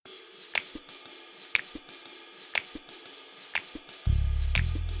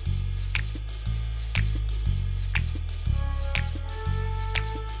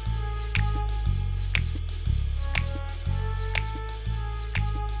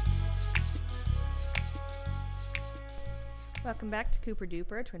Welcome back to Cooper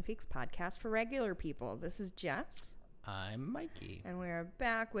Duper, a Twin Peaks podcast for regular people. This is Jess. I'm Mikey. And we're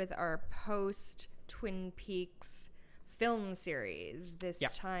back with our post-Twin Peaks film series. This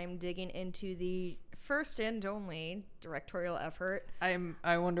time digging into the first and only directorial effort. I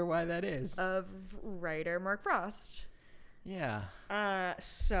wonder why that is. Of writer Mark Frost. Yeah.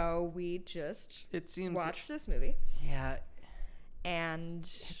 So we just watched this movie. Yeah. And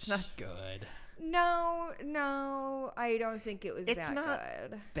it's not good. No, I don't think it was it's that not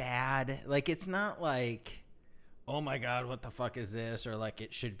good. Bad. Like, it's not like, oh my God, what the fuck is this? Or like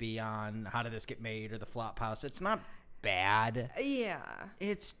it should be on How Did This Get Made or The Flophouse. It's not bad. Yeah.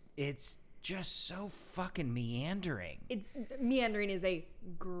 It's just so fucking meandering. Meandering is a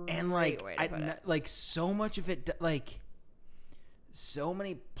great way to put it. Like, so much of it, like, so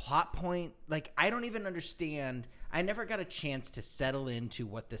many plot point. Like, I don't even understand. I never got a chance to settle into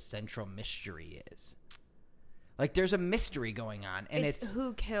what the central mystery is. Like, there's a mystery going on, and it's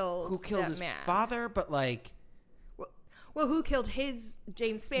who killed his man. father, but like, well, who killed his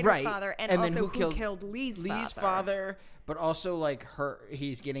James Spader's father, and also who killed Lee's father, but also like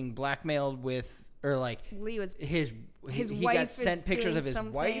he's getting blackmailed with, or like Lee was his he wife got sent pictures of his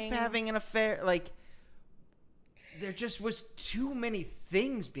something. wife having an affair, like. There just was too many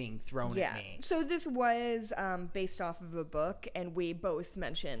things being thrown at me. So this was based off of a book, and we both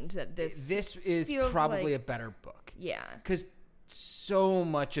mentioned that this is probably a better book. Yeah. Because so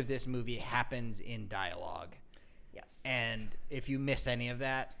much of this movie happens in dialogue. Yes. And if you miss any of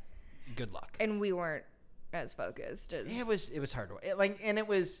that, good luck. And we weren't as focused as... It was hard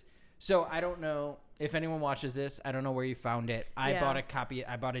to... So I don't know if anyone watches this. I don't know where you found it. I bought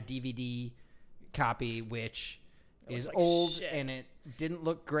a DVD copy, which... is like old shit. And it didn't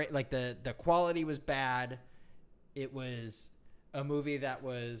look great. Like the quality was bad. It was a movie that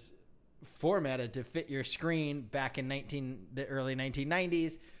was formatted to fit your screen back in the early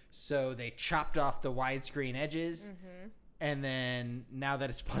 1990s. So they chopped off the widescreen edges, and then now that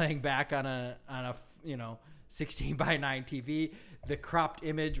it's playing back on a 16:9 TV, the cropped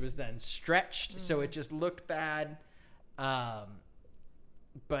image was then stretched, so it just looked bad.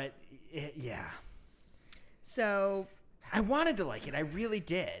 So I wanted to like it. I really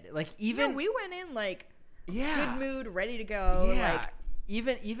did. Like, even we went in like good mood, ready to go. Yeah. Like,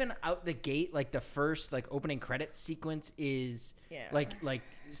 even out the gate, like the first like opening credits sequence is like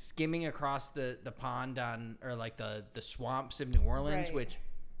skimming across the pond on, or like the swamps of New Orleans, which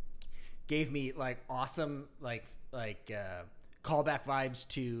gave me like awesome like callback vibes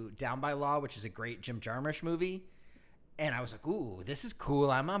to Down by Law, which is a great Jim Jarmusch movie. And I was like, ooh, this is cool.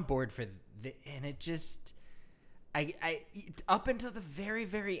 I'm on board for and it just. I up until the very,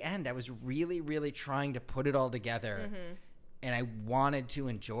 very end, I was really, really trying to put it all together, and I wanted to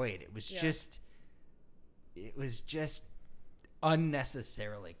enjoy it. It was just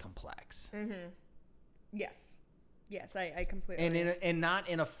unnecessarily complex. Yes, I completely and not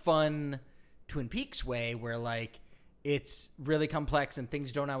in a fun Twin Peaks way where like it's really complex and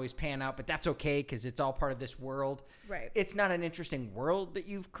things don't always pan out, but that's okay because it's all part of this world. Right. It's not an interesting world that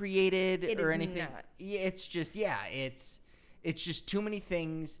you've created or anything. Not. It's just it's just too many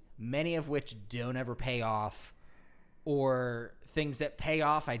things, many of which don't ever pay off, or things that pay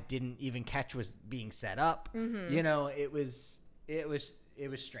off I didn't even catch was being set up. You know, it was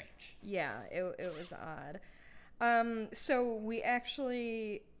strange. Yeah, it was odd. So we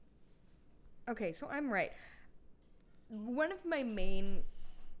actually. Okay, so I'm right. One of my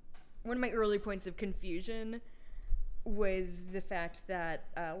early points of confusion was the fact that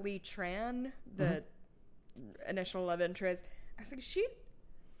Lee Tran, the initial love interest, I was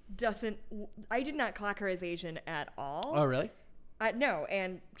like, I did not clock her as Asian at all. Oh, really? No,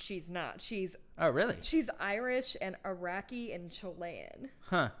 and she's not. Oh, really? She's Irish and Iraqi and Chilean.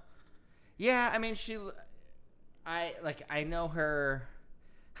 Huh. Yeah, I mean, I know her...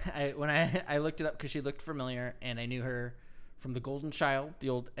 When I looked it up because she looked familiar, and I knew her from The Golden Child, the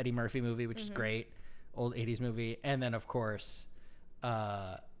old Eddie Murphy movie, which is great, old 80s movie, and then of course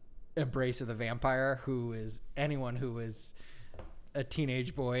Embrace of the Vampire, who is anyone who was a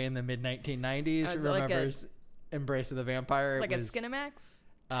teenage boy in the mid 1990s remembers Embrace of the Vampire. Like a Skinamax?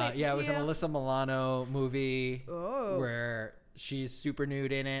 It was an Alyssa Milano movie where she's super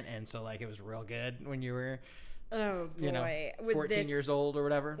nude in it, and so like it was real good when you were. Oh boy! 14 years old or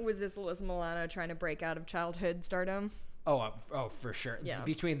whatever. Was this Alyssa Milano trying to break out of childhood stardom? Oh, for sure. Yeah.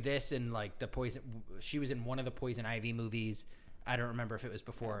 Between this and like the Poison, she was in one of the Poison Ivy movies. I don't remember if it was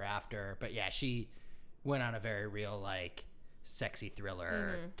before or after, but yeah, she went on a very real like sexy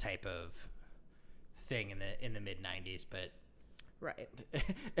thriller type of thing in the mid 90s. But right,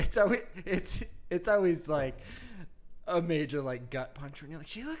 it's always like a major like gut punch when you're like,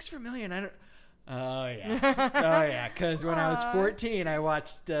 she looks familiar, and I don't. Oh yeah, because when I was 14, I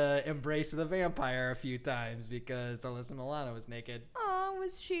watched Embrace of the Vampire a few times because Alyssa Milano was naked. Oh,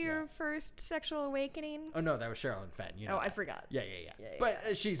 was she your first sexual awakening? Oh no, that was Sherilyn Fenn. You know I forgot. Yeah.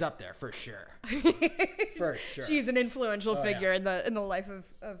 But she's up there for sure. For sure. She's an influential figure in the life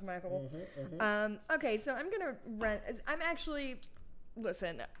of Michael. Okay, so I'm gonna rent. I'm actually.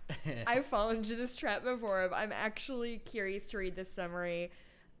 Listen, I've fallen into this trap before. I'm actually curious to read this summary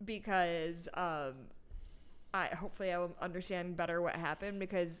because hopefully I will understand better what happened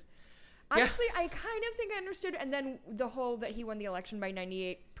because honestly I kind of think I understood, and then the whole that he won the election by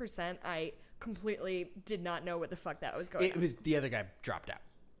 98%, I completely did not know what the fuck that was going on. It was the other guy dropped out.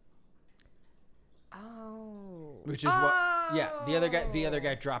 Oh. Which is what the other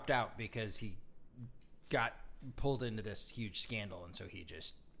guy dropped out because he got pulled into this huge scandal, and so he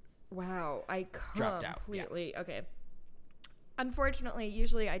just I dropped out. Completely. Okay. Unfortunately,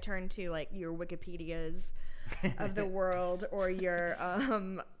 usually I turn to like your Wikipedias of the world or your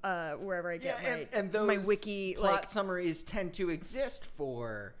wherever I get my wiki plot summaries tend to exist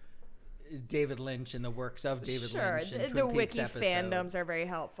for David Lynch and the works of David Lynch. And the wiki fandoms are very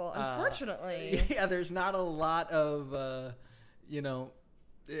helpful. Unfortunately, there's not a lot of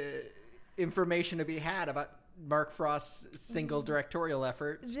information to be had about Mark Frost's single directorial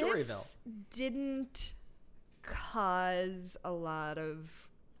effort, Storyville. This didn't cause a lot of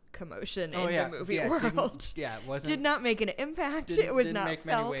commotion in the movie world. Did not make an impact. It was not make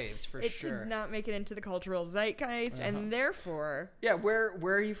felt. Many waves, it did not make it into the cultural zeitgeist, and therefore. Yeah, where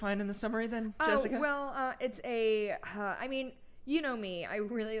are you finding the summary then, Jessica? Well, it's a. I mean, you know me. I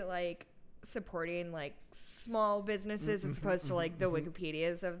really like supporting like small businesses as opposed to like the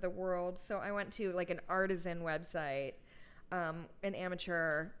Wikipedias of the world. So I went to like an artisan website, an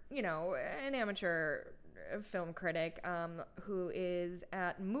amateur film critic who is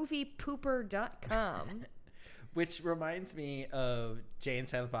at moviepooper.com. Which reminds me of Jay and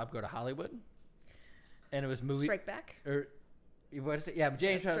Silent Bob Go to Hollywood. And it was movie Strike Back? Or what is it? Yeah,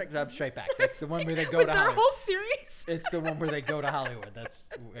 Jay and Silent Bob Strike Back. That's the one where they go to Hollywood. Was there a whole series? It's the one where they go to Hollywood.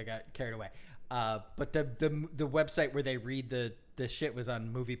 I got carried away. But the website where they read the shit was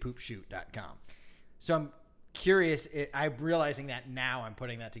on moviepoopshoot.com. So I'm curious. I'm realizing that now I'm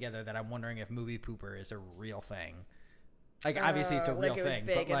putting that together, that I'm wondering if Movie Pooper is a real thing. Like, obviously it's a real thing,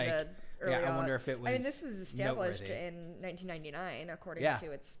 but like, I wonder if it was. I mean, this is established in 1999, according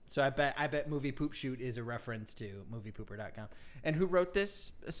to its. So I bet Movie Poop Shoot is a reference to moviepooper.com. And who wrote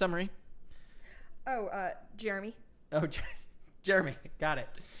this summary? Oh, Jeremy. Oh, Jeremy. Got it.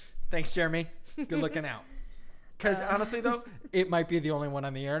 Thanks, Jeremy. Good looking out. Because honestly, though, it might be the only one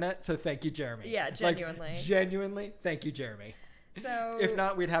on the internet. So thank you, Jeremy. Yeah, genuinely. Like, genuinely, thank you, Jeremy. So if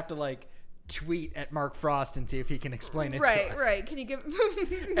not, we'd have to like tweet at Mark Frost and see if he can explain it to us. Right. Can you give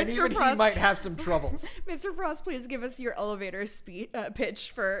and even Frost, he might have some troubles. Mr. Frost, please give us your elevator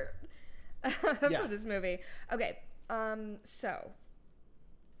pitch for for this movie. Okay. So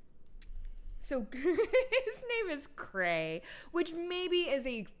his name is Cray, which maybe is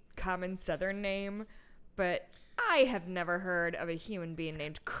a common Southern name, but I have never heard of a human being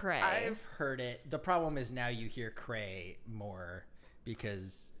named Cray. I've heard it. The problem is now you hear Cray more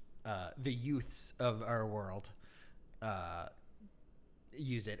because the youths of our world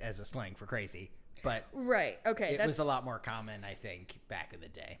use it as a slang for crazy. But right, okay, it was a lot more common, I think, back in the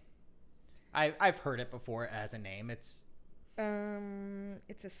day. I've heard it before as a name. It's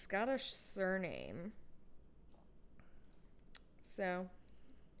a Scottish surname. So,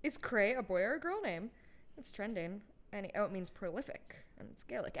 is Cray a boy or a girl name? It's trending. It means prolific, and it's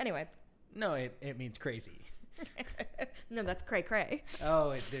Gaelic. Anyway. No, it means crazy. No, that's Cray Cray.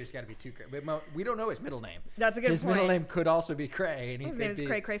 Oh, there's got to be two Cray. But we don't know his middle name. That's a good point. His middle name could also be Cray. And his name is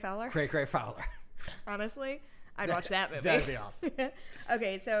Cray Cray Fowler? Cray Cray Fowler. Honestly, I'd watch that movie. That'd be awesome.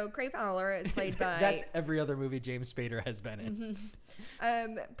 Okay, so Cray Fowler is played by... That's every other movie James Spader has been in.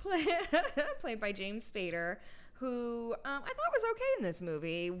 Played by James Spader, who I thought was okay in this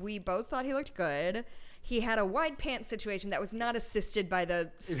movie. We both thought he looked good. He had a wide pants situation that was not assisted by the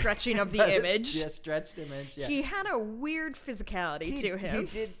stretching of the image. Yeah, stretched image. Yeah. He had a weird physicality to him.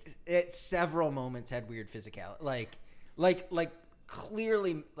 He did at several moments had weird physicality. Like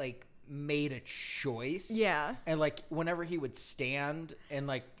clearly like made a choice. Yeah. And like whenever he would stand and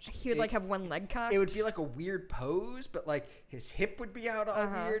like he would like have one leg cocked. It would be like a weird pose, but like his hip would be out all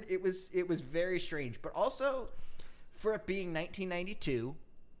weird. It was very strange, but also for it being 1992,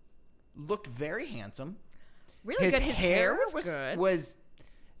 looked very handsome. Really good. His hair was good. Was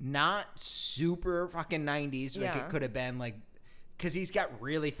not super fucking 90s like it could have been, like, because he's got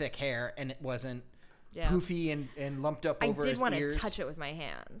really thick hair and it wasn't poofy and lumped up over his ears. I did want to touch it with my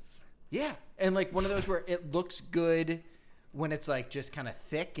hands. Yeah, and like one of those where it looks good when it's like just kind of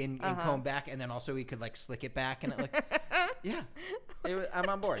thick and combed back, and then also he could like slick it back and it like I'm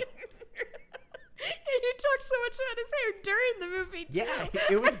on board. He talked so much about his hair during the movie too. Yeah,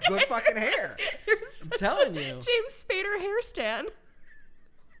 it was good fucking hair. I'm telling you, James Spader hair stan.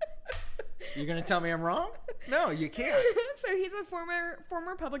 You're gonna tell me I'm wrong? No, you can't. So he's a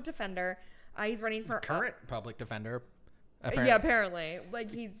former public defender. He's running for current public defender. Apparently. Yeah, apparently.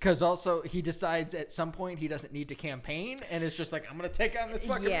 Like he's because also he decides at some point he doesn't need to campaign and it's just like I'm gonna take on this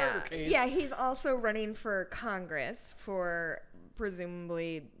fucking murder case. Yeah, he's also running for Congress for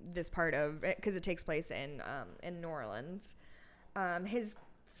presumably this part of it because it takes place in New Orleans. His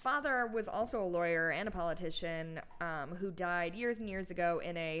father was also a lawyer and a politician who died years and years ago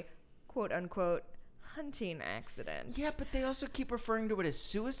in a quote unquote hunting accident. Yeah, but they also keep referring to it as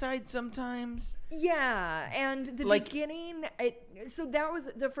suicide sometimes. Yeah, and the beginning, so that was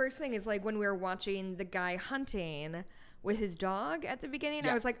the first thing is like when we were watching the guy hunting with his dog at the beginning,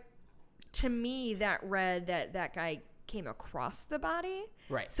 I was like, to me that read that guy came across the body.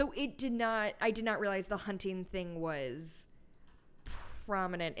 Right. So I did not realize the hunting thing was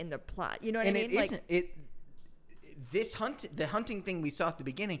prominent in the plot. You know what I mean? And it isn't. The hunting thing we saw at the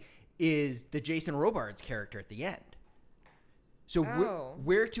beginning is the Jason Robards character at the end. So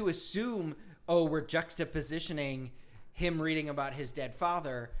we're to assume, we're juxtapositioning him reading about his dead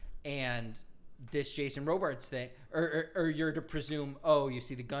father and this Jason Robards thing, or you're to presume, you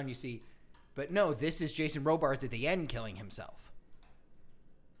see the gun, but no, this is Jason Robards at the end killing himself.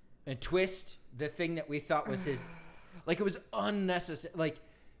 And twist, the thing that we thought was his, like it was unnecessary, like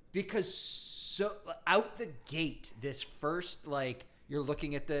because so out the gate, this first like. You're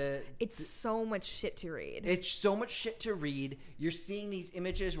looking at It's so much shit to read. It's so much shit to read. You're seeing these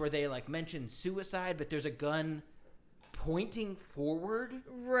images where they like mention suicide, but there's a gun pointing forward.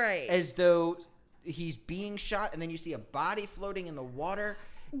 Right. As though he's being shot, and then you see a body floating in the water.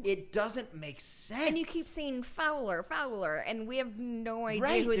 It doesn't make sense. And you keep saying Fowler, and we have no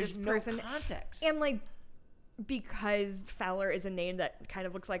idea who this person is. There's no context. And like, because Fowler is a name that kind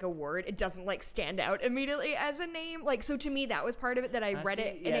of looks like a word, it doesn't like stand out immediately as a name. Like, so to me, that was part of it that I read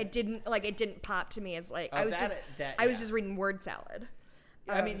it and it didn't pop to me as like I was just reading word salad.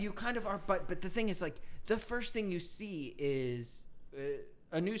 I mean, you kind of are, but the thing is like the first thing you see is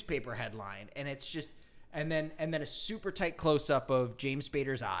a newspaper headline, and it's just. And then a super tight close up of James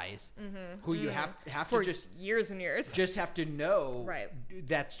Spader's eyes, who you have for to just years and years just have to know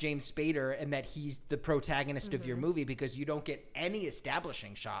that's James Spader and that he's the protagonist of your movie, because you don't get any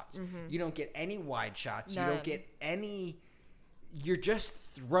establishing shots, you don't get any wide shots, you don't get any. You're just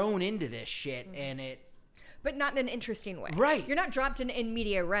thrown into this shit, and it. But not in an interesting way, right? You're not dropped in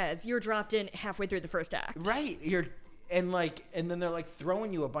media res. You're dropped in halfway through the first act, right? And then they're like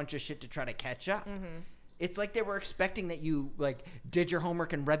throwing you a bunch of shit to try to catch up. It's like they were expecting that you like did your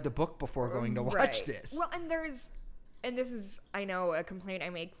homework and read the book before going to watch this. Well, and this is, I know, a complaint I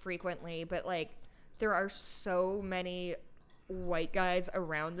make frequently, but like there are so many white guys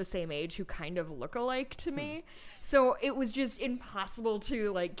around the same age who kind of look alike to me. So it was just impossible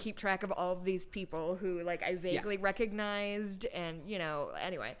to like keep track of all of these people who like I vaguely recognized, and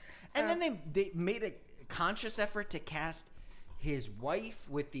anyway. And then they made a conscious effort to cast his wife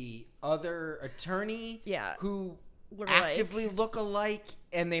with the other attorney, who actively look alike,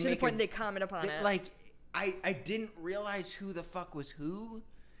 and they to make the point they comment upon it. Like, I didn't realize who the fuck was who.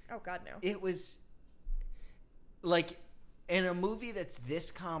 Oh God, no! It was like in a movie that's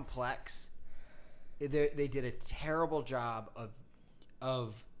this complex, they did a terrible job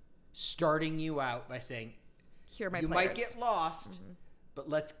of starting you out by saying, "Here are my you players. might get lost, but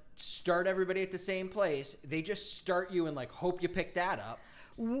let's." Start everybody at the same place. They just start you and like hope you pick that up.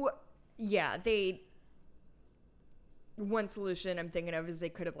 One solution I'm thinking of is they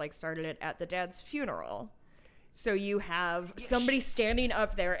could have like started it at the dad's funeral. So you have somebody standing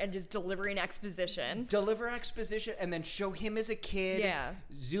up there and just delivering exposition. Deliver exposition and then show him as a kid. Yeah.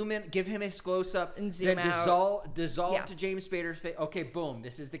 Zoom in, give him his close up, and zoom then out. dissolve to James Spader's face. Okay, boom.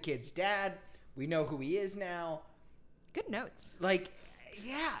 This is the kid's dad. We know who he is now. Good notes. Like,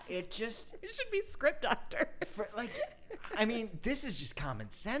 yeah, it should be script doctors. I mean, this is just common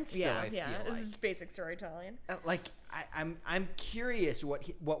sense, though. I feel this is basic storytelling. I'm curious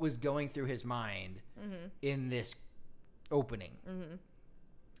what was going through his mind in this opening.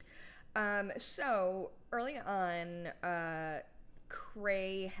 So early on,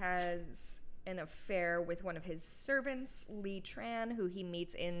 Cray has an affair with one of his servants, Lee Tran, who he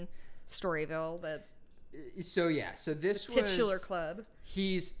meets in Storyville. So this was Titular Club.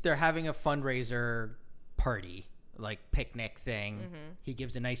 They're having a fundraiser party, like picnic thing. He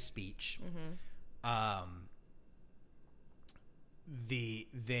gives a nice speech. One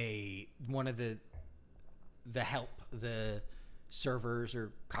of the help, the servers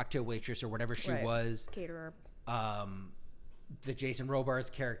or cocktail waitress or whatever she was, caterer, the Jason Robards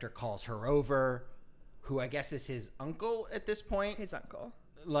character calls her over, who I guess is his uncle at this point. His uncle.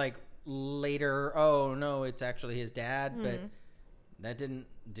 Like later, oh no, it's actually his dad, but that didn't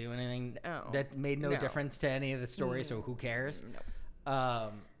do anything. No. That made no difference to any of the story, so who cares?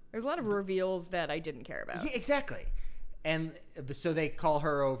 No. There's a lot of reveals that I didn't care about. Yeah, exactly. And so they call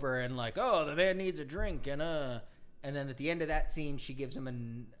her over and like, oh, the man needs a drink, and then at the end of that scene, she gives him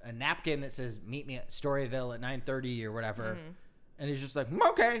a napkin that says, meet me at Storyville at 9:30 or whatever. And he's just like,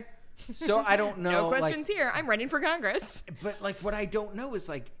 okay. So I don't know. No questions here. I'm running for Congress. But like, what I don't know is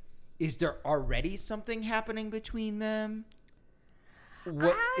like, is there already something happening between them?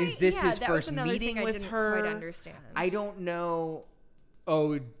 What is this his first meeting with her? I quite understand. I don't know.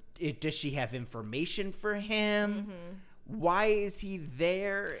 Oh, does she have information for him? Why is he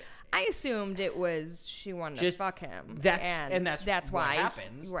there? I assumed it was she wanted to fuck him. That's why what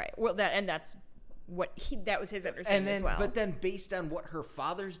happens. Right. Well, that was his understanding as well. But then based on what her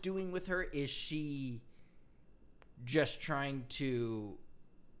father's doing with her, is she just trying to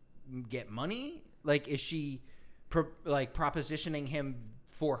get money? Like, is she propositioning him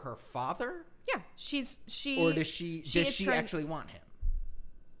for her father? Yeah, or does she actually want him?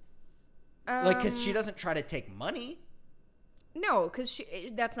 Because she doesn't try to take money. No, because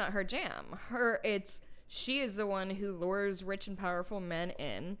that's not her jam. She is the one who lures rich and powerful men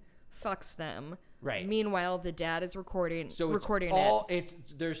in, fucks them. Right. Meanwhile, the dad is recording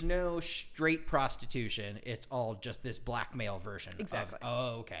there's no straight prostitution. It's all just this blackmail version. Exactly.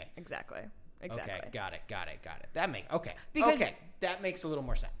 Okay. Exactly. Okay, got it. That makes a little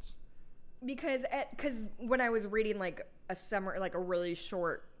more sense. Because when I was reading like a summary, like a really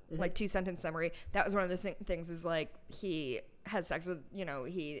short, like 2-sentence summary, that was one of the things is like he has sex with,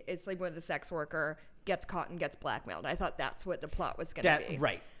 he is sleeping with a sex worker, gets caught and gets blackmailed. I thought that's what the plot was going to be.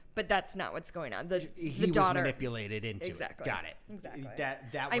 Right. But that's not what's going on. He was manipulated into it. Got it. Exactly.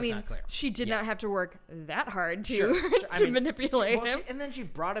 That was not clear. She did not have to work that hard to manipulate him. And then she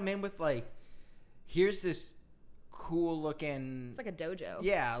brought him in with like, here's this cool looking. It's like a dojo.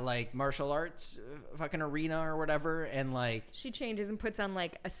 Yeah, like martial arts fucking arena or whatever, and like she changes and puts on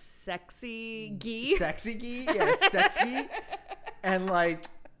like a sexy gi. Sexy gi, yeah, sex gi, and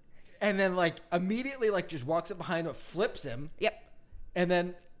then immediately like just walks up behind him, flips him. Yep. And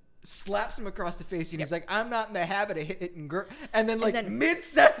then slaps him across the face, and he's like, "I'm not in the habit of hitting girl." And then mid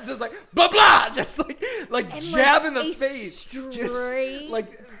sentence is like blah blah, just like jab in the face, just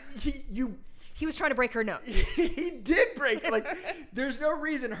like He was trying to break her nose. He did break. Like, there's no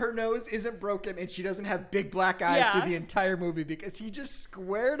reason her nose isn't broken and she doesn't have big black eyes through the entire movie, because he just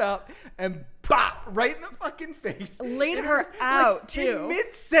squared up and bop right in the fucking face. Laid her out too. In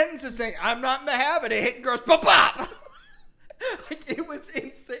mid sentence of saying, "I'm not in the habit of hitting girls." Bop bop. Like, it was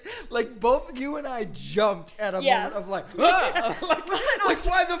insane. Like, both you and I jumped at a moment of like, ah! like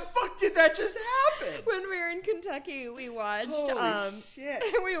why the fuck did that just happen? When we were in Kentucky, we watched shit.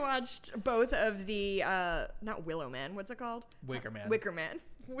 We watched both of the not Willow Man, what's it called? Wicker Man.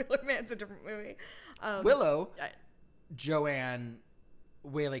 Willow Man's a different movie. Willow, Joanne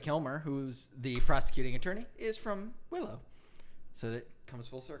Whaley Kilmer, who's the prosecuting attorney, is from Willow. So that comes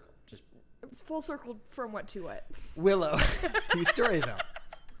full circle. It's full circle from what to what? Willow to Storyville.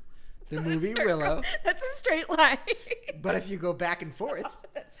 The movie Willow. That's a straight line. But if you go back and forth,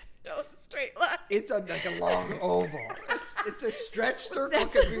 that's still a straight line. It's like a long oval. It's a stretched circle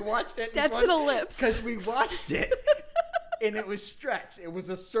because we watched it. That's an ellipse. Because we watched it. And it was stretched. It was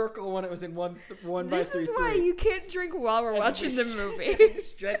a circle when it was in 1 by 3. This is why you can't drink while we're watching the movie. We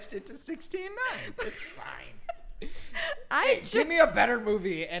stretched it to 16:9. It's fine. Give me a better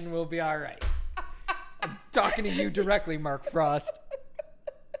movie and we'll be all right. I'm talking to you directly, Mark Frost.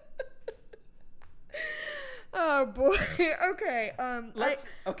 Oh boy. Okay.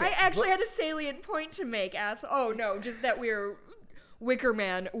 I actually had a salient point to make. Just that we're Wicker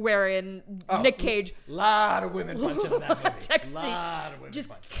Man wearing Nick Cage. Lot of women punching in that movie. Lot of women just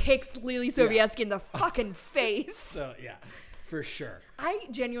punching. Kicks Lily Sobieski in the fucking face. So yeah. For sure. I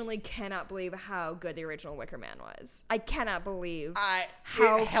genuinely cannot believe how good the original Wicker Man was. I cannot believe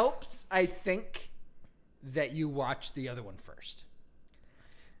it helps, I think, that you watch the other one first.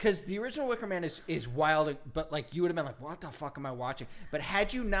 Because the original Wicker Man is wild, but like you would have been like, what the fuck am I watching? But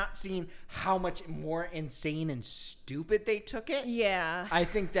had you not seen how much more insane and stupid they took it, yeah, I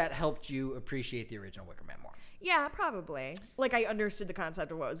think that helped you appreciate the original Wicker Man more. Yeah, probably. Like, I understood the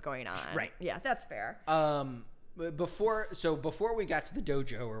concept of what was going on. Right. Yeah, that's fair. Before we got to the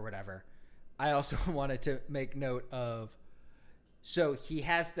dojo or whatever, I also wanted to make note of, so he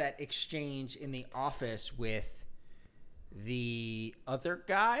has that exchange in the office with the other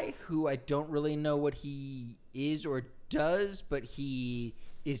guy who I don't really know what he is or does, but he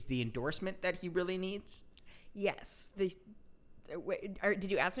is the endorsement that he really needs. Yes. Did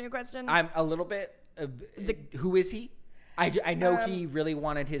you ask me a question? I'm a little bit. Who is he? I know he really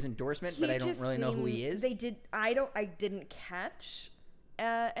wanted his endorsement, but I don't really know who he is. I didn't catch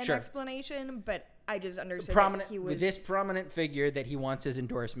an explanation, but I just understood that he was this prominent figure that he wants his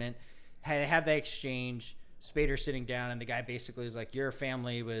endorsement. Have that exchange. Spader sitting down, and the guy basically is like, "Your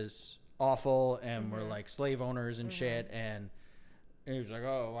family was awful, and we're like slave owners and shit." And he was like,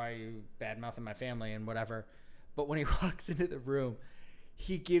 "Oh, why are you bad mouthing my family and whatever?" But when he walks into the room,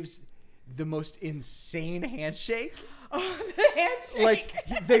 he gives the most insane handshake. Oh, the handshake!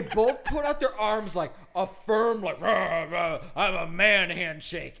 Like, they both put out their arms like a firm, like, rah, rah, I'm a man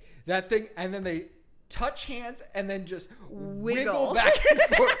handshake. That thing, and then they touch hands and then just wiggle back and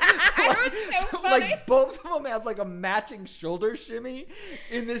forth. That was so funny. Like, both of them have like a matching shoulder shimmy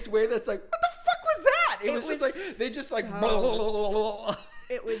in this way that's like, what the fuck was that? It was just like, they just like, blah, blah, blah, blah.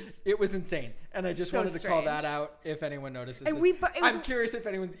 It was insane, and I just wanted to call that out if anyone notices. I'm curious if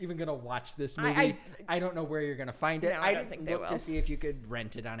anyone's even going to watch this movie. I don't know where you're going to find it. No, I didn't look to see if you could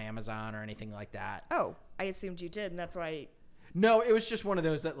rent it on Amazon or anything like that. Oh, I assumed you did, and that's why. No, it was just one of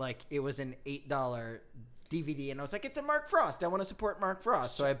those that, like, it was an $8 DVD, and I was like, it's a Mark Frost. I want to support Mark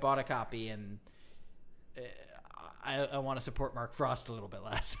Frost, so I bought a copy, and I want to support Mark Frost a little bit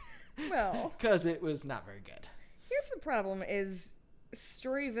less. Well, because it was not very good. Here's the problem: is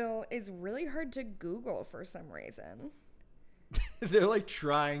Storyville is really hard to Google for some reason. They're like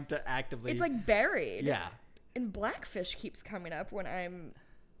trying to actively. It's like buried. Yeah. And Blackfish keeps coming up when I'm.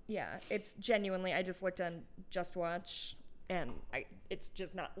 Yeah, it's genuinely. I just looked on Just Watch, and it's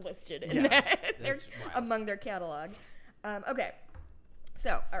just not listed in that. They're among their catalog. Okay,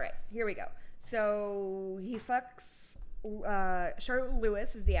 so all right, here we go. So he fucks. Charlotte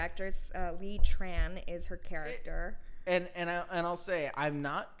Lewis is the actress. Lee Tran is her character. And I'll say I'm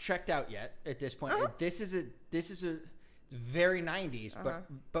not checked out yet at this point. Uh-huh. This is it's very 90s,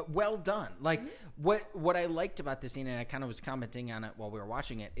 but well done. Like what I liked about this scene, and I kind of was commenting on it while we were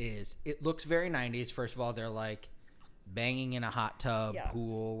watching it, is it looks very 90s. First of all, they're like banging in a hot tub,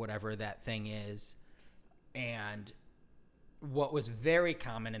 pool, whatever that thing is, and what was very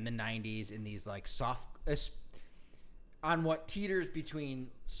common in the 90s in these like soft, on what teeters between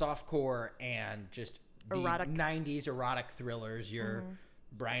softcore and just the erotic. 90s erotic thrillers, your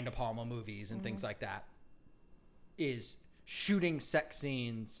Brian De Palma movies and things like that, is shooting sex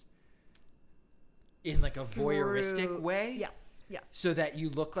scenes in like a voyeuristic way. Yes. So that you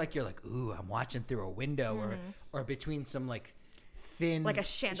look like you're like, ooh, I'm watching through a window or between some like thin, like a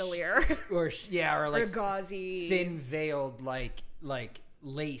chandelier, or like or gauzy, thin veiled like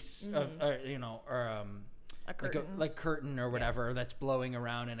lace or a curtain. like curtain or whatever that's blowing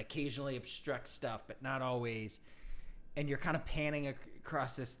around and occasionally obstructs stuff, but not always. And you're kind of panning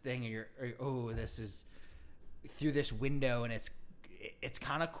across this thing, and this is through this window, and it's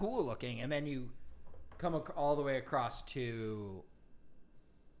kind of cool looking. And then you come all the way across to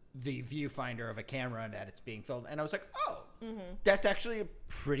the viewfinder of a camera and that it's being filmed. And I was like, that's actually a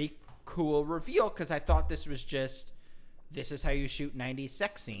pretty cool reveal, because I thought this is how you shoot 90s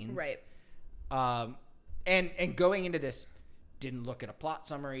sex scenes. Right. And going into this, didn't look at a plot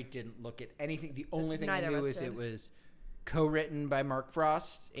summary, didn't look at anything. The only thing I knew is it was co-written by Mark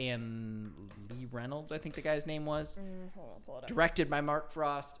Frost and Lee Reynolds, I think the guy's name was. Hold on, pull it up. Directed by Mark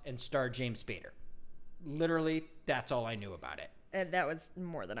Frost and starred James Spader. Literally, that's all I knew about it. And that was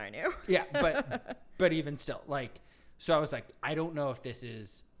more than I knew. Yeah, but even still, like, so I was like, I don't know if this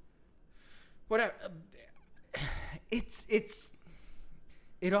is whatever. It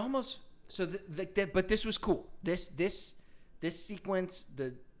almost. So, but this was cool. This sequence,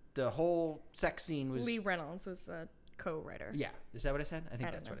 the whole sex scene was. Lee Reynolds was the co-writer. Yeah, is that what I said? I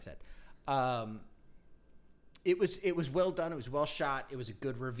think that's what I said. It was well done. It was well shot. It was a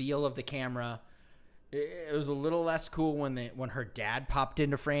good reveal of the camera. It was a little less cool when her dad popped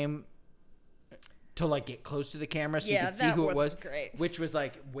into frame to like get close to the camera so you could see who it was, great. Which was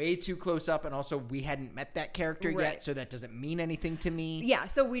like way too close up, and also we hadn't met that character yet, so that doesn't mean anything to me. Yeah,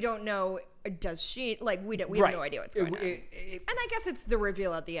 so we don't know. Does she like we have no idea what's going on? And I guess it's the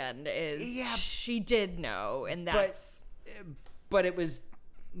reveal at the end is she did know, and that's. But it was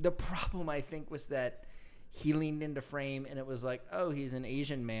the problem. I think was that he leaned into frame, and it was like, oh, he's an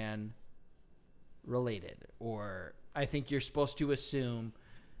Asian man. related, or I think you're supposed to assume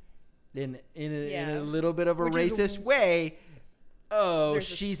in a little bit of a racist way,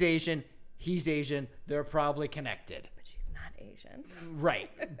 she's Asian, he's Asian, they're probably connected. But she's not Asian. Right.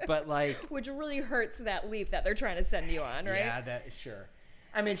 But like which really hurts that leap that they're trying to send you on, right? Yeah, sure.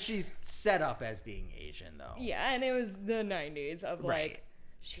 I mean, she's set up as being Asian though. Yeah, and it was the 90s of like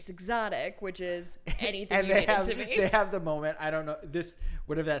she's exotic, which is anything and you needed to be. They have the moment, I don't know,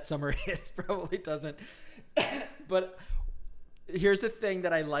 whatever that summary is probably doesn't. But here's the thing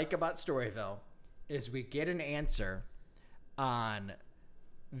that I like about Storyville is we get an answer on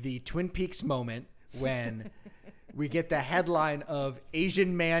the Twin Peaks moment when we get the headline of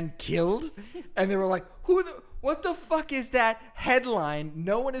Asian man killed, and they were like, what the fuck is that headline?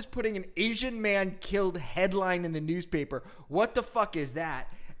 No one is putting an Asian man killed headline in the newspaper. What the fuck is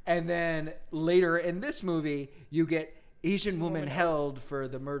that? And then later in this movie, you get Asian woman held for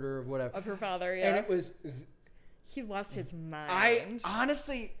the murder of whatever. Of her father, yeah. And it was... He lost his mind.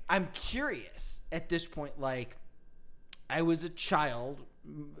 I'm curious at this point. Like, I was a child,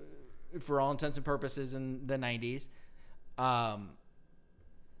 for all intents and purposes, in the 90s.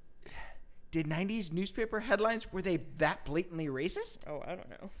 Did 90s newspaper headlines, were they that blatantly racist? Oh, I don't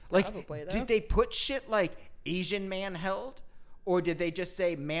know. Like, probably, though. Did they put shit like Asian man held? Or did they just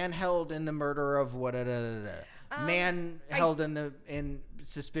say man held in the murder of man held in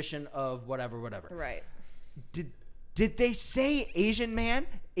suspicion of whatever? Right. Did they say Asian man,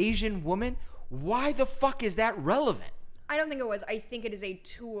 Asian woman? Why the fuck is that relevant? I don't think it was. I think it is a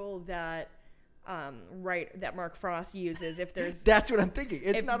tool that that Mark Frost uses if there's... That's what I'm thinking.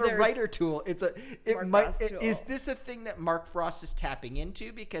 It's not a writer tool. It's a... tool. Is this a thing that Mark Frost is tapping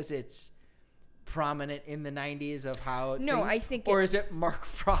into because it's prominent in the 90s of how... No, I think... Or is it Mark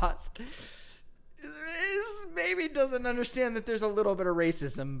Frost maybe doesn't understand that there's a little bit of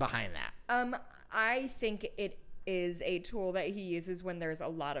racism behind that? I think it is a tool that he uses when there's a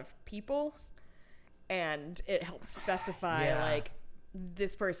lot of people, and it helps specify like,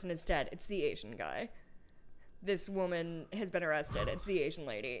 this person is dead, it's the Asian guy. This woman has been arrested, it's the Asian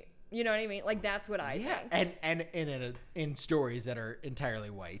lady. You know what I mean? Like, that's what I think. And in stories that are entirely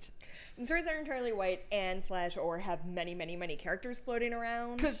white. In stories that are entirely white or have many, many, many characters floating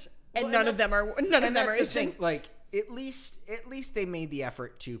around. And none of them are Asian. Like, at least they made the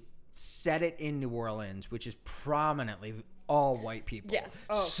effort to set it in New Orleans, which is prominently all white people. Yes.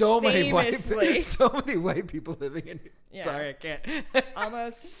 Oh, so many white people living in. Yeah. Sorry, I can't.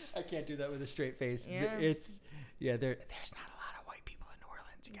 Almost. I can't do that with a straight face. Yeah. There's not a lot of white people in New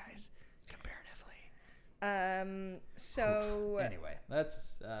Orleans, you guys, comparatively. So anyway,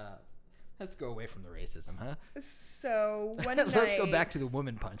 let's go away from the racism, huh? So one night, let's go back to the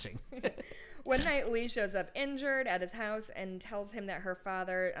woman punching. One night, Lee shows up injured at his house and tells him that her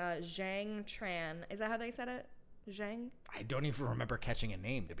father, Zhang Tran, is that how they said it? Zhang? I don't even remember catching a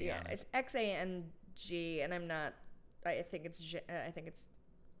name, to be honest. It's Xang, and I'm not. I think it's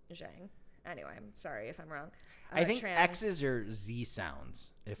Zhang. Anyway, I'm sorry if I'm wrong. I think Tran, X's are Z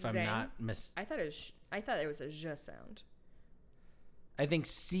sounds. If I'm not I thought it was a zh sound. I think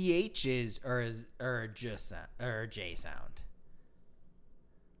CH or a J sound.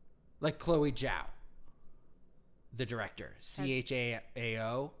 Like Chloe Zhao, the director. CHAO.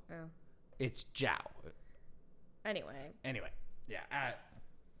 Oh. It's Zhao. Anyway, yeah.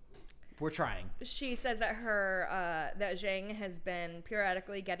 We're trying. She says that that Zhang has been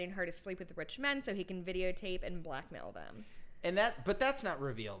periodically getting her to sleep with rich men so he can videotape and blackmail them. But that's not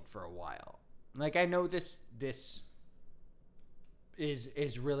revealed for a while. Like, I know this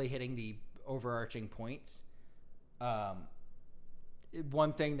is really hitting the overarching points.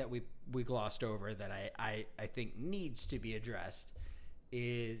 One thing that we glossed over that I think needs to be addressed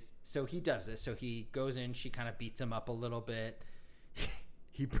is, so he does this. So he goes in, she kind of beats him up a little bit.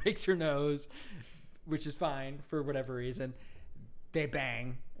 He breaks her nose, which is fine for whatever reason. They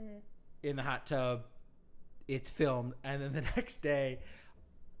bang in the hot tub. It's filmed. And then the next day,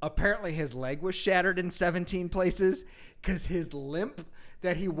 apparently his leg was shattered in 17 places because his limp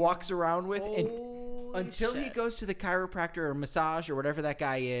that he walks around with until he goes to the chiropractor or massage or whatever that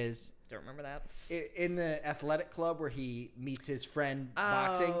guy is. Don't remember that. In the athletic club where he meets his friend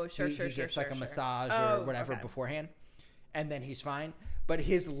boxing, he gets a massage or whatever beforehand, and then he's fine. But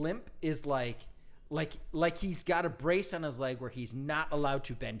his limp is like he's got a brace on his leg where he's not allowed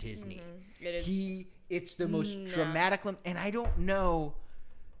to bend his knee. It's the most dramatic limp, and I don't know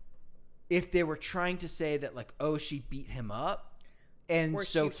if they were trying to say that, like, oh, she beat him up, And or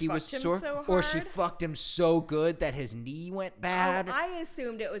so he was sore, or she fucked him so good that his knee went bad. I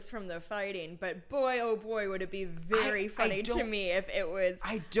assumed it was from the fighting, but boy, oh boy, would it be very funny to me if it was.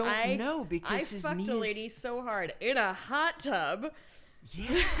 I don't know because I his fucked a lady so hard in a hot tub,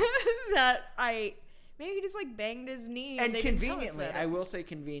 yeah, that maybe he just like banged his knee. And conveniently, I will say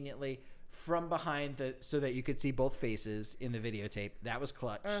conveniently, from behind so that you could see both faces in the videotape. That was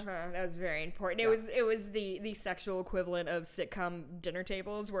clutch. That was very important. Yeah. It was the sexual equivalent of sitcom dinner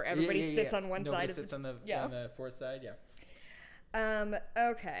tables where everybody sits on one Nobody side. Sits on the fourth side. Yeah.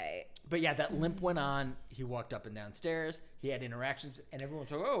 Okay. But yeah, that limp went on. He walked up and down stairs. He had interactions, and everyone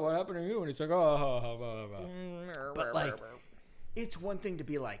was like, "Oh, what happened to you?" And he's like, "Oh." But like, it's one thing to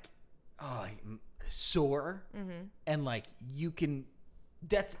be like, "Oh, I'm sore," and like you can.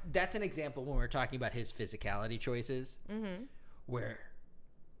 That's an example when we're talking about his physicality choices, where,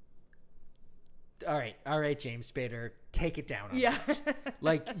 all right, James Spader, take it down.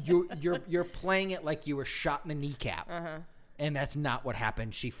 Like you're playing it like you were shot in the kneecap, and that's not what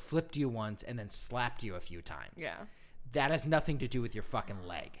happened. She flipped you once and then slapped you a few times. Yeah, that has nothing to do with your fucking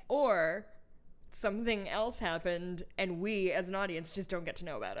leg. Or something else happened, and we as an audience just don't get to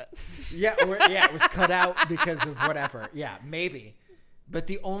know about it. It was cut out because of whatever. Yeah, maybe. But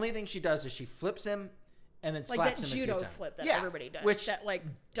the only thing she does is she flips him and then slaps him a few times. Like that judo flip that everybody does. Which that, like,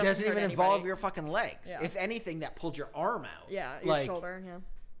 doesn't even anybody. involve your fucking legs. Yeah. If anything, that pulled your arm out. Yeah, your shoulder,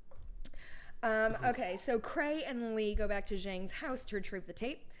 yeah. Okay, so Cray and Lee go back to Zhang's house to retrieve the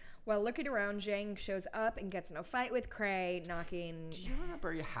tape. While looking around, Zhang shows up and gets in a fight with Cray, knocking... Do you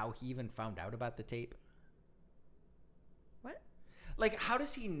remember how he even found out about the tape? What? Like, how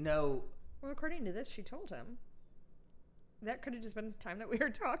does he know... Well, according to this, she told him. That could have just been the time that we were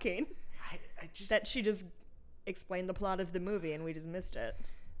talking. I just... That she just explained the plot of the movie and we just missed it.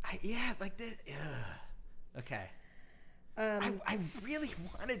 Like this... Okay. I really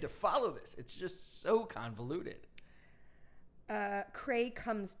wanted to follow this. It's just so convoluted. Cray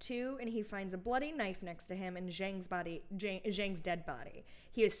comes to and he finds a bloody knife next to him and Zhang's dead body.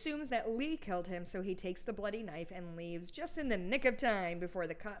 He assumes that Lee killed him, so he takes the bloody knife and leaves just in the nick of time before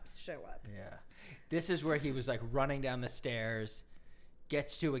the cops show up. Yeah. This is where he was like running down the stairs,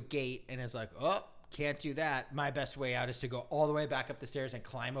 gets to a gate and is like, "Oh, can't do that. My best way out is to go all the way back up the stairs and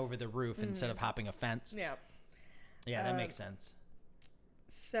climb over the roof instead of hopping a fence." Yeah. Yeah, that makes sense.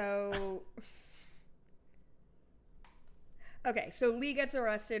 So... Okay, so Lee gets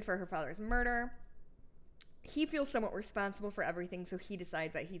arrested for her father's murder. He feels somewhat responsible for everything, so he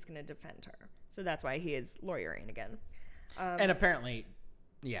decides that he's going to defend her. So that's why he is lawyering again. And apparently,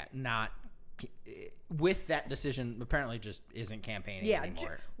 not... With that decision, apparently just isn't campaigning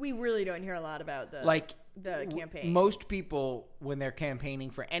anymore. We really don't hear a lot about the campaign. Most people, when they're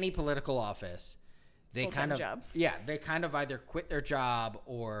campaigning for any political office, they kind of either quit their job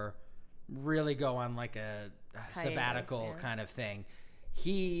or really go on like a sabbatical kind of thing.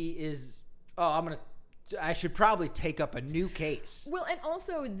 He is, I should probably take up a new case. Well, and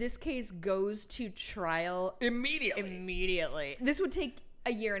also this case goes to trial immediately. This would take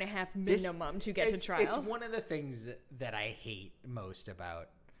a year and a half minimum to get to trial. It's one of the things that I hate most about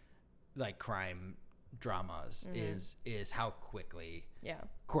like crime dramas is how quickly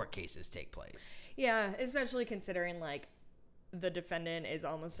court cases take place. Yeah, especially considering like the defendant is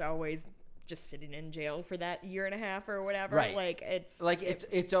almost always just sitting in jail for that year and a half or whatever. Right. Like it's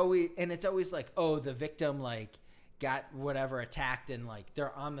always like, oh, the victim like got whatever attacked and like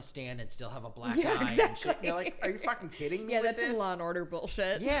they're on the stand and still have a black eye and shit. You're like, are you fucking kidding me? Yeah, that's some Law and Order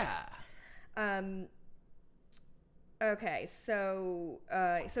bullshit. Yeah. Okay, so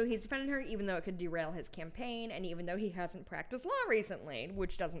he's defending her even though it could derail his campaign and even though he hasn't practiced law recently,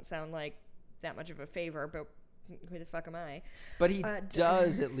 which doesn't sound like that much of a favor, but who the fuck am I? But he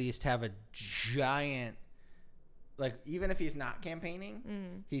does at least have a giant, like, even if he's not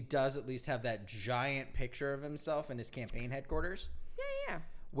campaigning, he does at least have that giant picture of himself in his campaign headquarters. Yeah.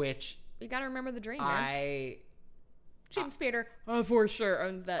 Which... You gotta remember the dream, man. James Spader, for sure,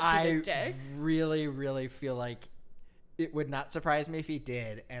 owns that to this day. I really, really feel like it would not surprise me if he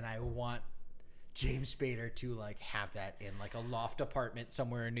did, and I want James Spader to, like, have that in, like, a loft apartment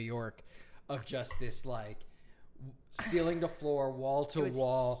somewhere in New York of just this, like, ceiling to floor, wall to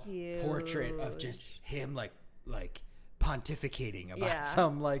wall portrait of just him like pontificating about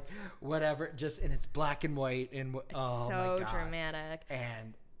some like whatever, just, and it's black and white and so my God. Dramatic.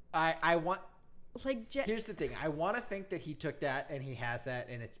 And I want, like, here's the thing, I want to think that he took that and he has that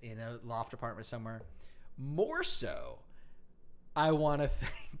and it's in a loft apartment somewhere. More so, I want to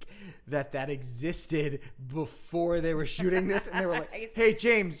think that existed before they were shooting this, and they were like, "Hey,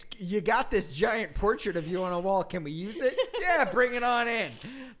 James, you got this giant portrait of you on a wall. Can we use it? Yeah, bring it on in."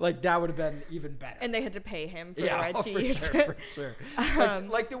 Like, that would have been even better. And they had to pay him for the yeah, right to for use sure, it. for sure.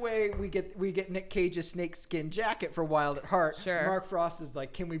 Like the way we get Nick Cage's snakeskin jacket for Wild at Heart. Sure. Mark Frost is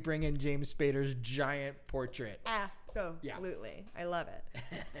like, "Can we bring in James Spader's giant portrait?" Absolutely. I love it.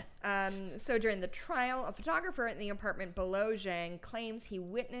 So during the trial, a photographer in the apartment below Zhang claims he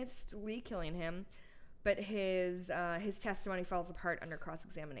witnessed Lee killing him, but his testimony falls apart under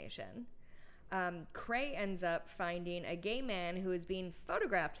cross-examination. Cray ends up finding a gay man who is being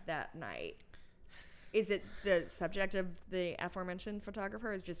photographed that night. Is it the subject of the aforementioned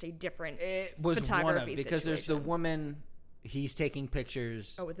photographer, or is just a different It was photography one of, because situation? there's the woman, he's taking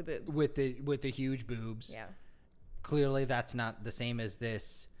pictures. Oh, with the boobs. With the huge boobs. Yeah. Clearly, that's not the same as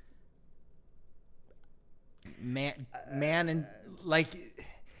this man and like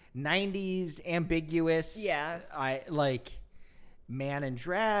 90s ambiguous. Yeah. I like man in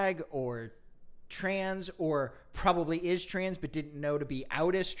drag or trans, or probably is trans but didn't know to be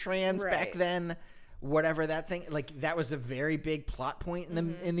out as trans back then. Whatever that thing, like, that was a very big plot point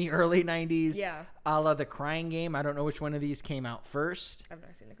in the early 90s. Yeah. A la The Crying Game. I don't know which one of these came out first. I've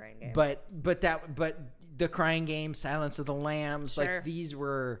never seen The Crying Game. But The Crying Game, Silence of the Lambs, Sure. like, these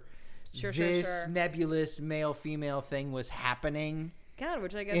were Sure. nebulous male-female thing was happening. God,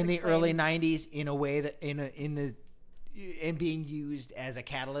 which I guess in the explains... early 90s in a way that and being used as a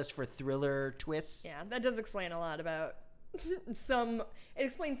catalyst for thriller twists. Yeah, that does explain a lot about it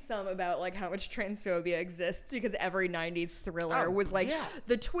explains some about like how much transphobia exists, because every 90s thriller was like,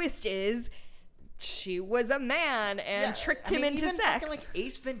 the twist is she was a man and tricked him into even sex. Fucking, like,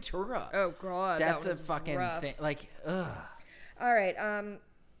 Ace Ventura. Oh god, that's that was a fucking rough. thing. Like, ugh. All right,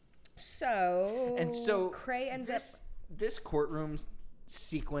 so Cray ends up this courtroom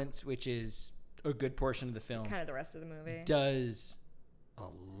sequence, which is a good portion of the film, kind of the rest of the movie, does a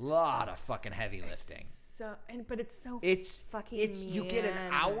lot of fucking heavy lifting. But it's fucking you get an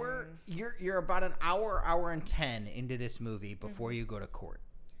hour. You're about an hour and 10 into this movie before you go to court,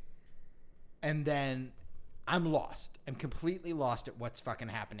 and then I'm lost. I'm completely lost at what's fucking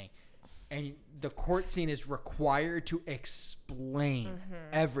happening, and the court scene is required to explain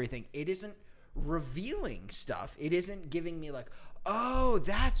everything. It isn't revealing stuff. It isn't giving me like,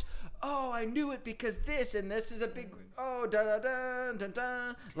 I knew it because this and this is a big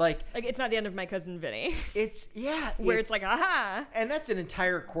like it's not the end of My Cousin Vinny. It's where it's like, aha, and that's an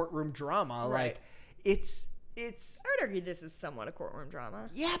entire courtroom drama. Right. Like it's I would argue this is somewhat a courtroom drama.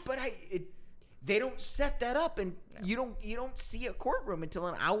 Yeah, but they don't set that up, and you don't see a courtroom until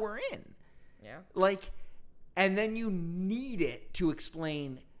an hour in. Yeah, like, and then you need it to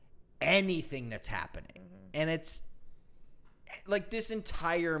explain anything that's happening, and it's like this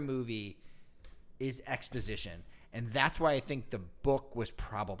entire movie is exposition, and that's why I think the book was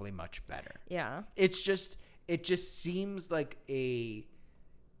probably much better. Yeah. It just seems like a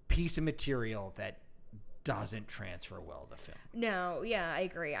piece of material that doesn't transfer well to film. No, yeah, I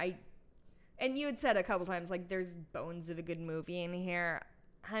agree. And you had said a couple times, like, there's bones of a good movie in here.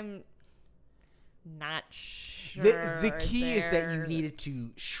 I'm not sure. The key is that you needed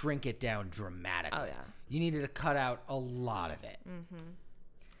to shrink it down dramatically. Oh, yeah. You needed to cut out a lot of it.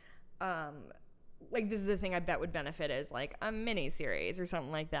 Like, this is the thing I bet would benefit is, like, a mini-series or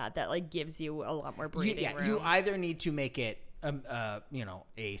something like that like, gives you a lot more breathing room. You either need to make it, a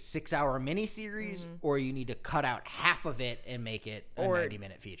 6-hour mini-series, or you need to cut out half of it and make it a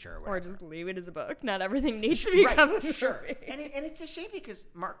 90-minute feature or whatever. Or just leave it as a book. Not everything needs to become a movie. Sure. And it's a shame because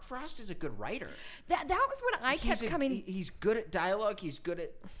Mark Frost is a good writer. That was what I kept coming... He's good at dialogue. He's good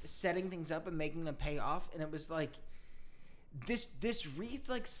at setting things up and making them pay off. And it was like... This reads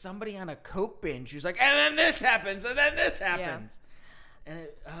like somebody on a coke binge who's like, and then this happens, and then this happens.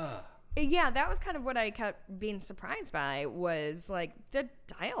 Yeah. And yeah, that was kind of what I kept being surprised by, was like the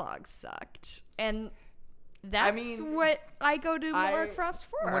dialogue sucked. And that's what I go to Mark Frost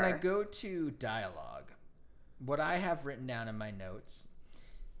for. When I go to dialogue, what I have written down in my notes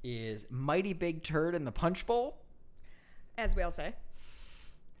is mighty big turd in the punch bowl. As we all say.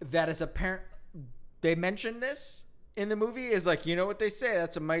 That is apparent. They mentioned this in the movie, is like, you know what they say,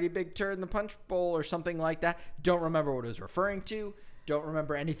 that's a mighty big turd in the punch bowl or something like that. Don't remember what it was referring to. Don't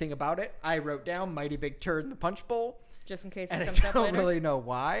remember anything about it. I wrote down mighty big turd in the punch bowl. Just in case it comes up later. I don't really know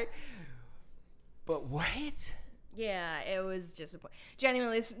why. But what? Yeah, it was disappointing.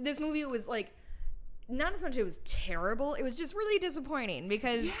 Genuinely, this movie was like, not as much it was terrible, it was just really disappointing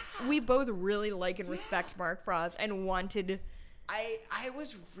because we both really like and respect Mark Frost and wanted... I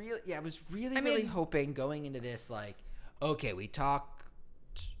was really really hoping going into this, like, okay, we talked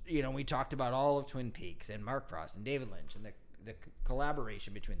about all of Twin Peaks and Mark Frost and David Lynch and the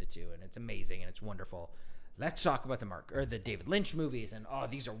collaboration between the two, and it's amazing and it's wonderful. Let's talk about the David Lynch movies, and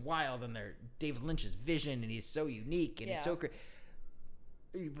these are wild, and they're David Lynch's vision, and he's so unique, and he's so great.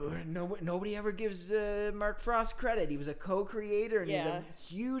 Nobody ever gives Mark Frost credit. He was a co-creator, and he's a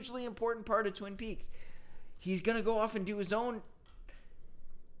hugely important part of Twin Peaks. He's gonna go off and do his own.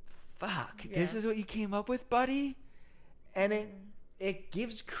 Fuck, this is what you came up with, buddy? And it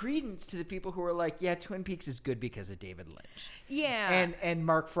gives credence to the people who are like, yeah, Twin Peaks is good because of David Lynch. Yeah. And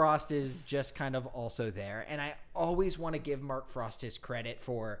Mark Frost is just kind of also there. And I always want to give Mark Frost his credit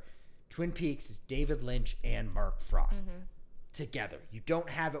for Twin Peaks is David Lynch and Mark Frost together. You don't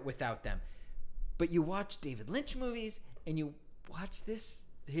have it without them. But you watch David Lynch movies and you watch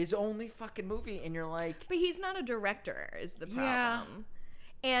his only fucking movie, and you're like... But he's not a director is the problem.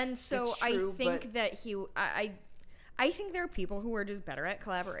 Yeah. And so true, I think that I think there are people who are just better at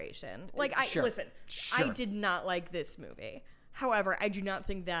collaboration. Like, listen, I did not like this movie. However, I do not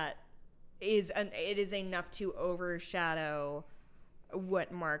think that it is enough to overshadow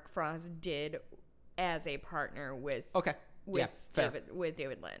what Mark Frost did as a partner with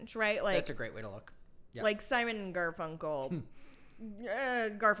David Lynch, right? Like, that's a great way to look. Yeah. Like Simon and Garfunkel.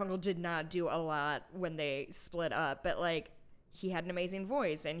 Garfunkel did not do a lot when they split up, but like he had an amazing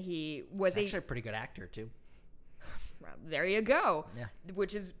voice, and he was actually a pretty good actor too. There you go. Yeah.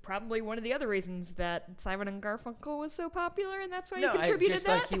 Which is probably one of the other reasons that Simon and Garfunkel was so popular, and that's why he contributed just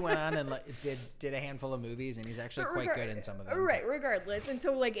that. Like he went on and did a handful of movies, and he's actually quite good in some of them. Right, regardless. And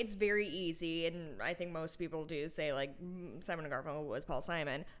so like it's very easy, and I think most people do say like Simon and Garfunkel was Paul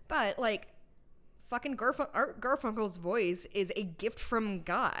Simon, but like fucking Garfunkel's voice is a gift from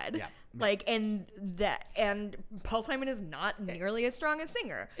God. Yeah. Like, and Paul Simon is not nearly as strong a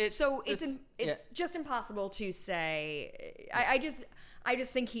singer. It's just impossible to say. I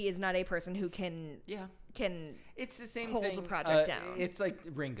just think he is not a person who can it's the same hold thing. A project down. It's like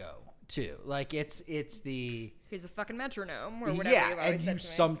Ringo too. Like he's a fucking metronome or whatever. Yeah, and you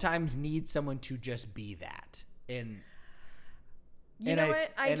sometimes need someone to just be that. You know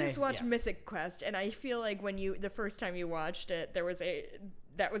what? I just watched Mythic Quest, and I feel like when the first time you watched it, that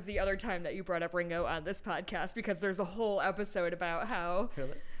was the other time that you brought up Ringo on this podcast, because there's a whole episode about how.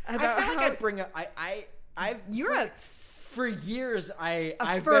 Really? I feel like I bring up. For years,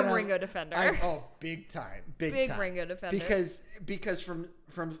 I've firm been Ringo defender. Big time, big time. Ringo defender. Because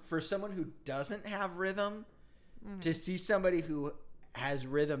for someone who doesn't have rhythm, to see somebody who has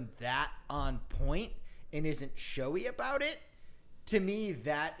rhythm that on point and isn't showy about it. To me,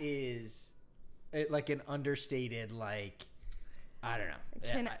 that is like an understated, like, I don't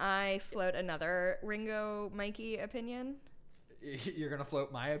know. Can I float another Ringo Mikey opinion? You're going to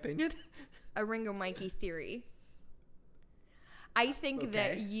float my opinion? A Ringo Mikey theory. I think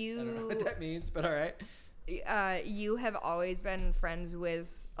that you... I don't know what that means, but all right. You have always been friends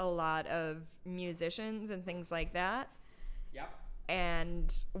with a lot of musicians and things like that. Yep.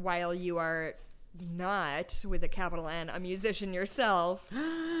 And while you are... not with a capital N, a musician yourself,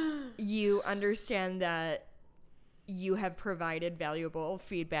 you understand that you have provided valuable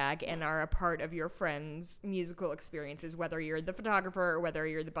feedback and are a part of your friends' musical experiences, whether you're the photographer or whether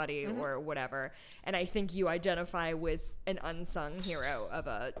you're the buddy or whatever. And I think you identify with an unsung hero of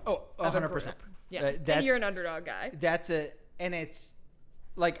a 100%. Yeah, and you're an underdog guy. And it's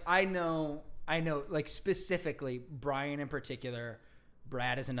like I know, like specifically Brian in particular.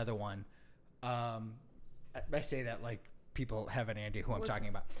 Brad is another one. I say that like people have an idea who I'm talking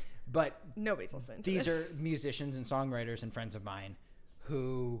about, but nobody's listening to these are musicians and songwriters and friends of mine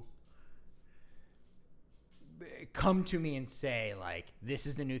who come to me and say like, this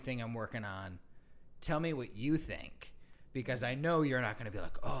is the new thing I'm working on. Tell me what you think, because I know you're not going to be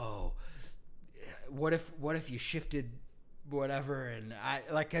like, oh, what if you shifted whatever? And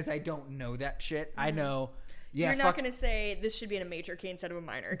cause I don't know that shit. I know. Yeah, you're not going to say this should be in a major key instead of a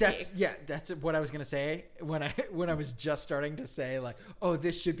minor key. That's what I was going to say when I was just starting to say like, oh,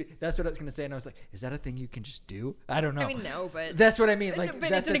 this should be. That's what I was going to say, and I was like, is that a thing you can just do? I don't know. I mean, no, but that's what I mean. Like, but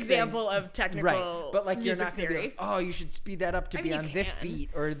that's it's an example of technical, right? But like, you're not going to be like, oh, you should speed that up to be on this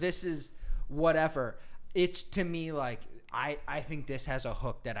beat, or this is whatever. It's to me like I think this has a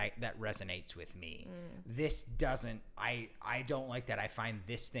hook that resonates with me. This doesn't. I don't like that. I find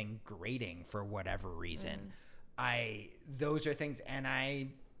this thing grating for whatever reason. Those are things, and I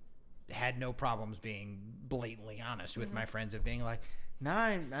had no problems being blatantly honest with my friends of being like, nah,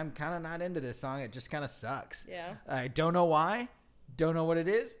 I'm kind of not into this song. It just kind of sucks. Yeah. I don't know why. Don't know what it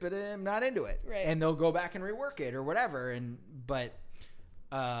is, but I'm not into it. Right. And they'll go back and rework it or whatever. But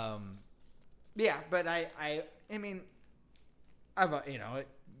I mean, it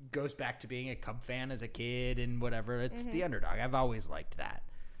goes back to being a Cub fan as a kid and whatever. It's the underdog. I've always liked that.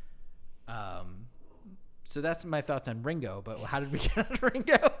 So that's my thoughts on Ringo. But how did we get on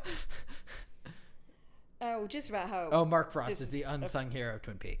Ringo? Oh, just about how. Oh, Mark Frost is the unsung hero of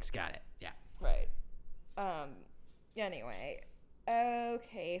Twin Peaks. Got it. Yeah. Right. Anyway.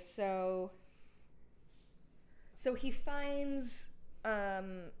 Okay. So he finds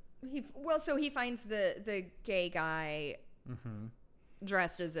he finds the gay guy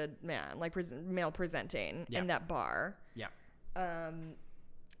dressed as a man, like male presenting in that bar. Yeah.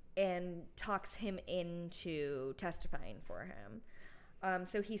 And talks him into testifying for him.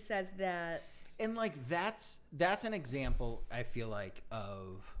 So he says that. And like that's an example, I feel like,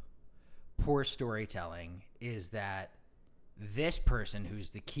 of poor storytelling, is that this person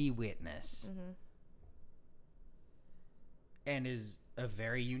who's the key witness and is a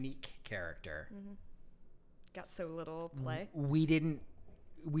very unique character got so little play. We didn't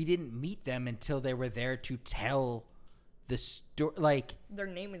meet them until they were there to tell the story. Like, their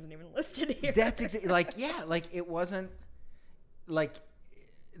name isn't even listed here. That's exactly like, yeah, like it wasn't like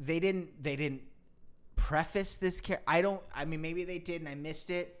they didn't preface this I mean, maybe they did and I missed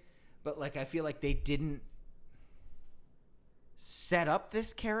it, but like I feel like they didn't set up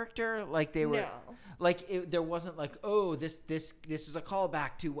this character. Like they were there wasn't like, oh, this is a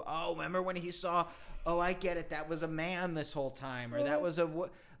callback to, oh, remember when he saw, oh, I get it, that was a man this whole time, or that was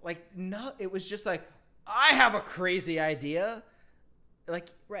like, no, it was just like, I have a crazy idea. Like,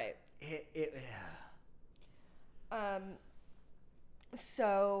 right.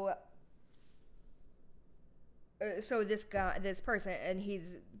 So this person, and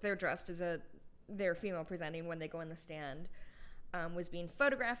they're dressed as they're female presenting when they go in the stand, was being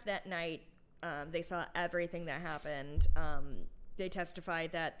photographed that night. They saw everything that happened. They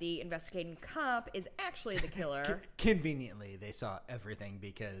testified that the investigating cop is actually the killer. Conveniently, they saw everything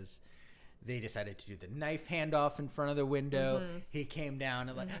because they decided to do the knife handoff in front of the window. He came down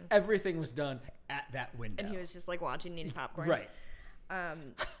and everything was done at that window. And he was just like watching, eating popcorn. Right.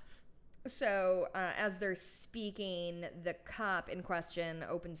 So as they're speaking, the cop in question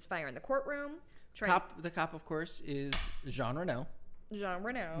opens fire in the courtroom. The cop, of course, is Jean Reno.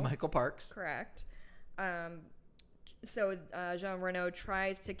 Michael Parks. Correct. So Jean Reno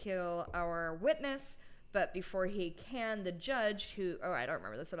tries to kill our witness, but before he can, the judge I don't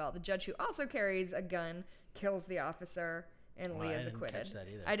remember this at all. The judge, who also carries a gun, kills the officer, and Lee is acquitted. Catch that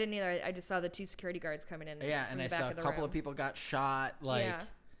either. I didn't either. I just saw the two security guards coming in. Yeah, and I saw a couple of people got shot. Like, yeah.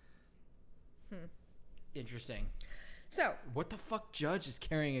 Interesting. So, what the fuck judge is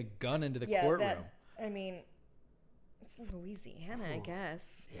carrying a gun into the courtroom? I mean, it's Louisiana, I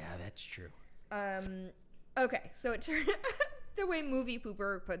guess. Yeah, that's true. Okay, so it turned the way Movie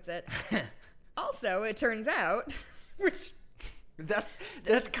Pooper puts it. Also, it turns out, which that's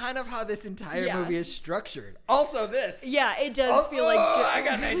kind of how this entire movie is structured. Also, this. Yeah, it does feel like. I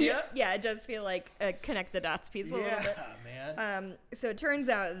got an idea. Yeah, it does feel like a connect the dots piece a little bit. Yeah, man. So it turns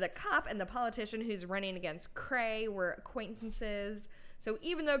out the cop and the politician who's running against Cray were acquaintances. So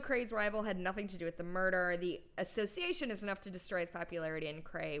even though Cray's rival had nothing to do with the murder, the association is enough to destroy his popularity, and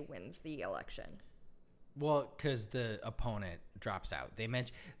Cray wins the election. Well, because the opponent drops out. They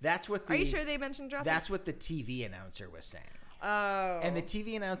mentioned that's what. Are you sure they mentioned dropping? That's what the TV announcer was saying. Oh. And the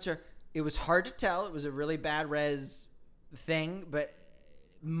TV announcer, it was hard to tell. It was a really bad res thing, but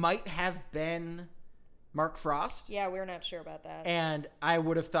might have been Mark Frost. Yeah, we're not sure about that. And I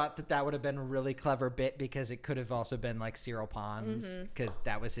would have thought that would have been a really clever bit, because it could have also been like Cyril Pons, because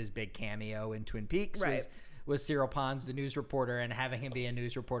that was his big cameo in Twin Peaks. Right. Was Cyril Pons, the news reporter, and having him be a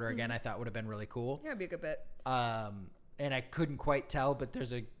news reporter again, I thought would have been really cool. Yeah, it'd be a good bit. And I couldn't quite tell, but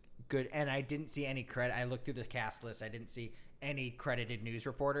there's a good, and I didn't see any credit. I looked through the cast list. I didn't see any credited news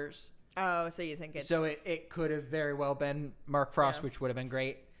reporters. Oh, so you think it's... So it could have very well been Mark Frost, which would have been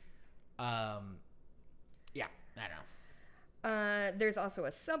great. Yeah, I don't know. There's also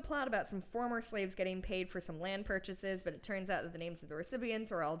a subplot about some former slaves getting paid for some land purchases, but it turns out that the names of the recipients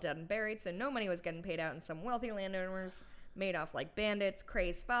were all dead and buried, so no money was getting paid out, and some wealthy landowners made off like bandits.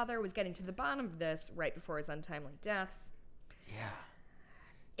 Cray's father was getting to the bottom of this right before his untimely death. Yeah.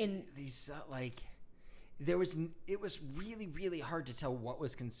 These, it was really, really hard to tell what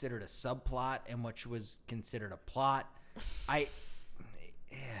was considered a subplot and what was considered a plot.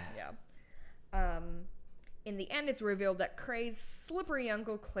 In the end, it's revealed that Cray's slippery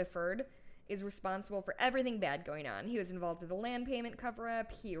uncle Clifford is responsible for everything bad going on. He was involved with the land payment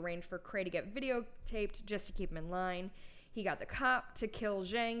cover-up. He arranged for Cray to get videotaped just to keep him in line. He got the cop to kill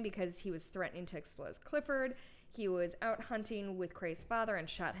Zhang because he was threatening to expose Clifford. He was out hunting with Cray's father and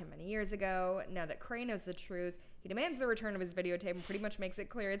shot him many years ago. Now that Cray knows the truth, He demands the return of his videotape and pretty much makes it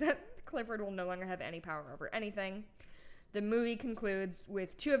clear that Clifford will no longer have any power over anything. The movie concludes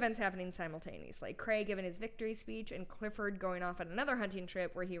with 2 events happening simultaneously. Cray giving his victory speech and Clifford going off on another hunting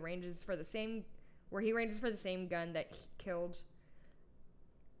trip where he ranges for the same gun that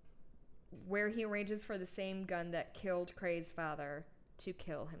killed Cray's father to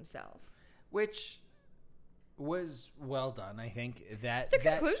kill himself. Which was well done, I think. The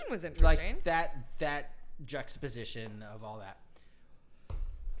conclusion was interesting. Like that juxtaposition of all that.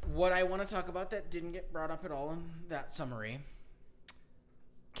 What I want to talk about that didn't get brought up at all in that summary.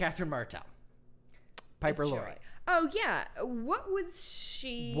 Catherine Martell. Piper Laurie. Oh, yeah. What was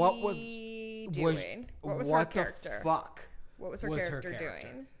she doing? What was her character? Fuck? What was her character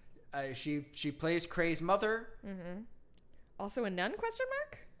doing? She plays Cray's mother. Mm-hmm. Also a nun, question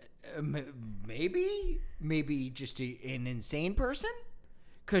mark? Maybe just an insane person?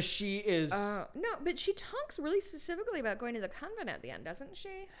 Because she is... No, but she talks really specifically about going to the convent at the end, doesn't she?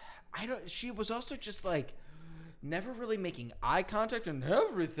 She was also just like... never really making eye contact, and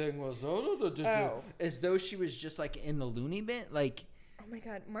everything was... as though she was just like in the loony bin. Like... Oh my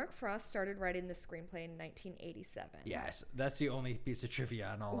God. Mark Frost started writing the screenplay in 1987. Yes. That's the only piece of trivia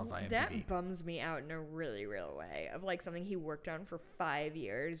on all of IMDb. That bums me out in a really real way. Of like something he worked on for 5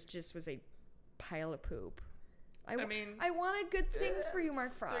 years just was a pile of poop. I wanted good things for you,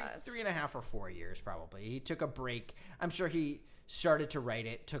 Mark Frost. 3.5 or 4 years, probably. He took a break. I'm sure he started to write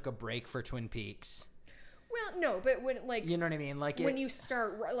it, took a break for Twin Peaks. Well, no, but when, like... You know what I mean? Like when you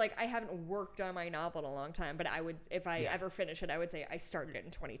start... Like, I haven't worked on my novel in a long time, but I would... If I ever finish it, I would say I started it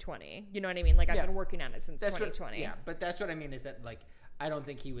in 2020. You know what I mean? Like, I've been working on it since 2020. But that's what I mean is that, like, I don't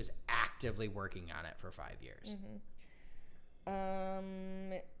think he was actively working on it for 5 years.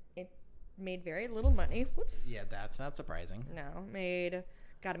 Mm-hmm. It made very little money. Whoops. Yeah, that's not surprising. No, made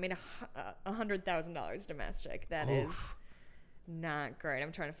 $100,000 domestic. That is not great.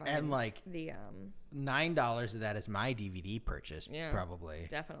 I'm trying to find and like the $9 of that is my DVD purchase. Yeah, probably,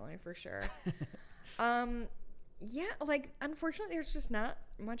 definitely for sure. Yeah, like unfortunately, there's just not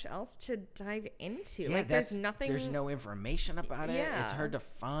much else to dive into. Yeah, like there's nothing. There's no information about it. Yeah. It's hard to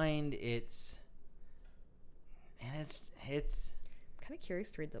find. It's I'm kind of curious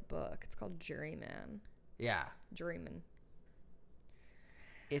to read the book. It's called Juryman. Yeah. Juryman.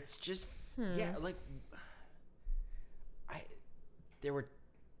 It's just like there were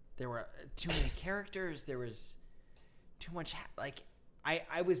too many characters. There was too much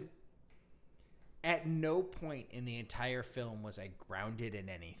I was at no point in the entire film was I grounded in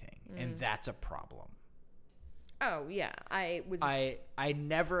anything, and that's a problem. Oh yeah, I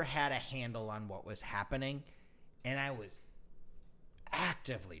never had a handle on what was happening, and I was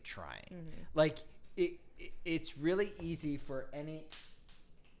actively trying. Like it's really easy for any.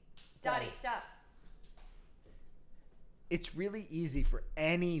 Dottie, stop. It's really easy for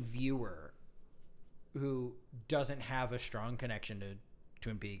any viewer who doesn't have a strong connection to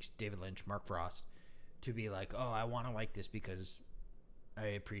Twin Peaks, David Lynch, Mark Frost, to be like, oh, I want to like this because I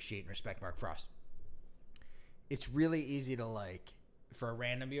appreciate and respect Mark Frost. It's really easy to like, for a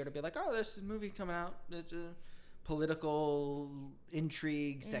random viewer to be like, oh, there's this movie coming out. It's a political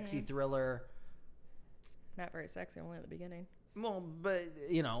intrigue, sexy thriller. Not very sexy, only at the beginning. Well, but,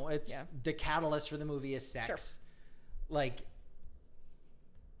 you know, it's the catalyst for the movie is sex. Sure. Like,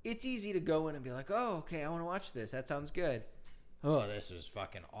 it's easy to go in and be like, oh, okay, I want to watch this. That sounds good. Oh, this is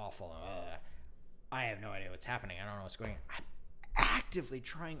fucking awful. I have no idea what's happening. I don't know what's going on. I'm actively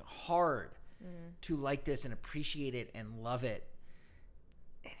trying hard to like this and appreciate it and love it.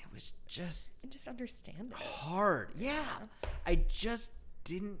 And it was just... And just understand it. Hard. Yeah. I just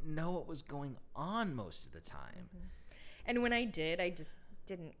didn't know what was going on most of the time. And when I did, I just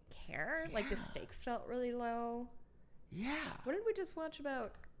didn't care. Yeah. Like, the stakes felt really low. Yeah. What did we just watch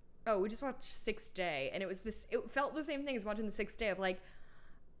about? Oh, we just watched Sixth Day, and it felt the same thing as watching the Sixth Day of like,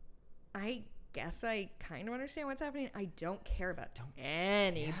 I guess I kind of understand what's happening. I don't care about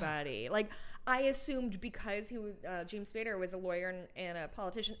anybody. Yeah. Like, I assumed because he was James Spader was a lawyer and a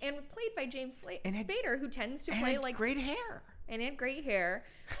politician and played by James Spader, who tends to play like great hair. And he had great hair.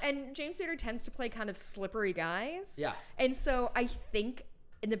 And James Spader tends to play kind of slippery guys. Yeah. And so I think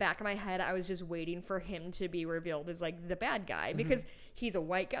in the back of my head, I was just waiting for him to be revealed as like the bad guy because he's a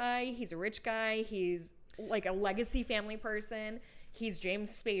white guy, he's a rich guy, he's like a legacy family person. He's James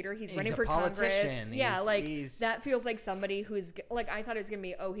Spader. He's running for Congress. Yeah, he's... that feels like somebody who's like, I thought it was going to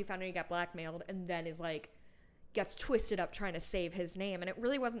be, oh, he found out he got blackmailed and then is like, gets twisted up trying to save his name. And it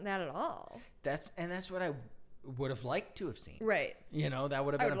really wasn't that at all. That's what I would have liked to have seen. Right. You know, that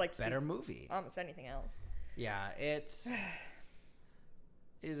would have been a better movie. Almost anything else. Yeah, it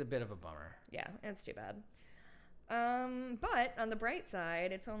is a bit of a bummer. Yeah, it's too bad. But on the bright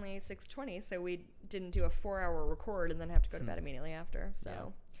side, it's only 6:20, so we didn't do a 4-hour record and then have to go to bed immediately after.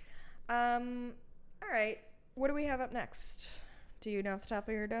 So, all right. What do we have up next? Do you know off the top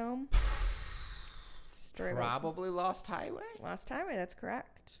of your dome? Probably Lost Highway. Lost Highway, that's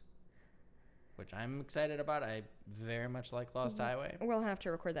correct. Which I'm excited about. I very much like Lost Highway. We'll have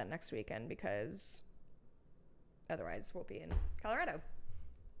to record that next weekend because otherwise we'll be in Colorado.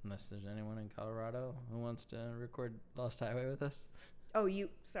 Unless there's anyone in Colorado who wants to record Lost Highway with us. Oh,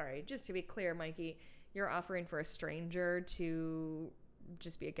 sorry. Just to be clear, Mikey, you're offering for a stranger to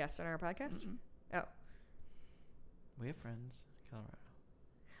just be a guest on our podcast? Mm-mm. Oh. We have friends in Colorado.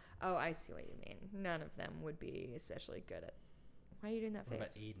 Oh, I see what you mean. None of them would be especially good at... Why are you doing that face? What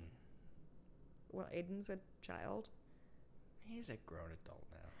about Aiden? Well, Aiden's a child. He's a grown adult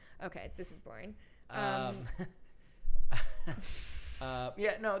now. Okay, this is boring.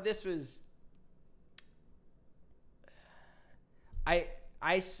 This was...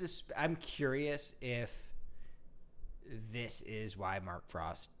 I'm curious if this is why Mark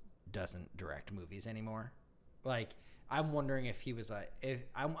Frost doesn't direct movies anymore. Like, I'm wondering if he was like...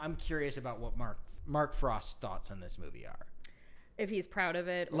 I'm curious about what Mark Frost's thoughts on this movie are. If he's proud of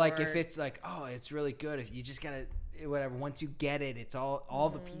it, like if it's like, oh, it's really good. If you just gotta, whatever. Once you get it, it's all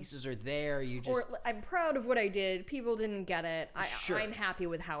the pieces are there. You just, or I'm proud of what I did. People didn't get it. I'm happy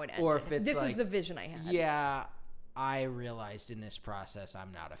with how it ended. Or if it's this was the vision I had. Yeah, I realized in this process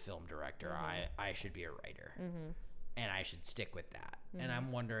I'm not a film director. Mm-hmm. I should be a writer, and I should stick with that. Mm-hmm. And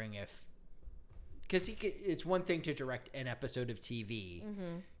I'm wondering if, because it's one thing to direct an episode of TV,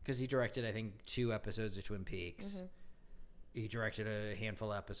 because he directed I think 2 episodes of Twin Peaks. Mm-hmm. He directed a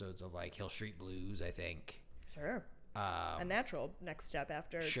handful of episodes of like Hill Street Blues, I think. Sure. A natural next step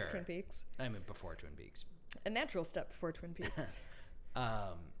after Twin Peaks. I mean, before Twin Peaks. A natural step before Twin Peaks.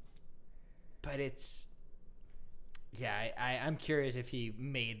 But it's... Yeah, I'm curious if he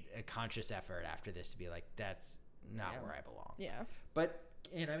made a conscious effort after this to be like, that's not where I belong. Yeah. But,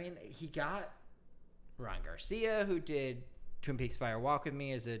 and I mean, he got Ron Garcia, who did Twin Peaks Fire Walk with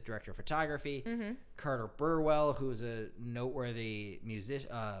Me as a director of photography. Mm-hmm. Carter Burwell, who is a noteworthy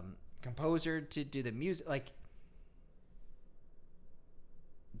composer to do the music. Like,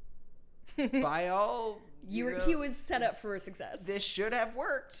 by all... he was set up for success. This should have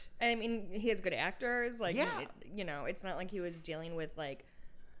worked. I mean, he has good actors. Like, it's not like he was dealing with, like,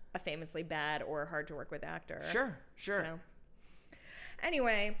 a famously bad or hard to work with actor. Sure. So.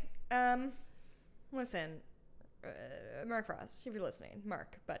 Anyway, listen... Mark Frost, if you're listening,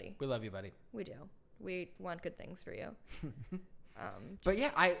 Mark, buddy. We love you, buddy. We do. We want good things for you. But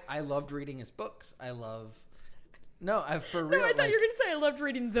yeah, I loved reading his books. I love... No, for No, real. I thought you were going to say I loved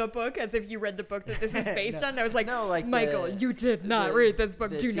reading the book as if you read the book that this is based on. I was like, no, like Michael, you did not read this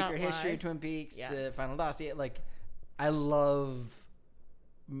book. Do not lie. The Secret History of Twin Peaks, the Final Dossier. Like, I love...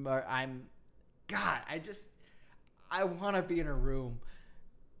 I want to be in a room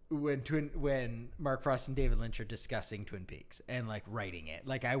when Mark Frost and David Lynch are discussing Twin Peaks and like writing it.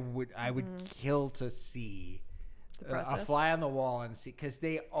 Like I would kill to see a fly on the wall and see, because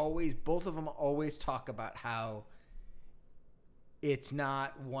both of them always talk about how it's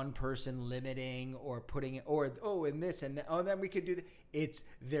not one person limiting or putting it, or and this and that, then we could do that.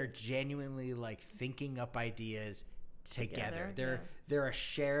 They're genuinely like thinking up ideas together. They're a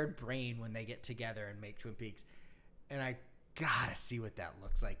shared brain when they get together and make Twin Peaks, and I gotta see what that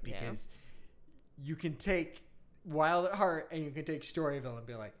looks like, because you can take Wild at Heart and you can take Storyville and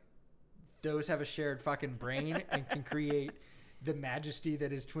be like, those have a shared fucking brain and can create the majesty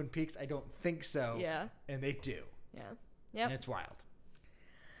that is Twin Peaks. I don't think so. Yeah. And they do. Yeah. Yep. And it's wild.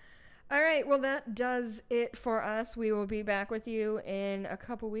 All right. Well, that does it for us. We will be back with you in a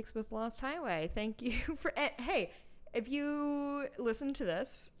couple weeks with Lost Highway. Thank you for... Hey, if you listened to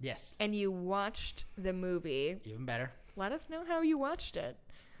this... Yes. And you watched the movie... Even better. Let us know how you watched it.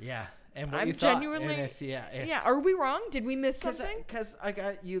 Yeah. And what I'm you thought. Genuinely... And if, are we wrong? Did we miss something? Because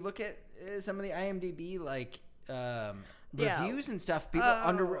you look at some of the IMDb, like... reviews and stuff, people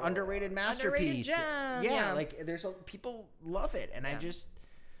underrated masterpiece. Like there's people love it, and I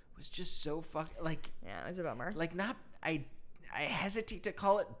was just so fucking like, it was a bummer. Like, not I hesitate to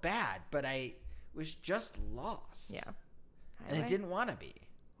call it bad, but I was just lost. Yeah. And it didn't want to be.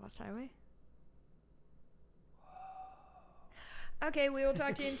 Lost Highway. Okay, we will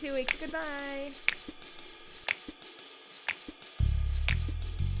talk to you in 2 weeks. Goodbye.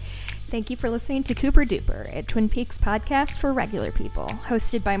 Thank you for listening to Cooper Duper, a Twin Peaks podcast for regular people,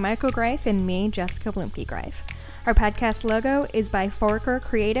 hosted by Michael Greif and me, Jessica Blumke Greif. Our podcast logo is by Foraker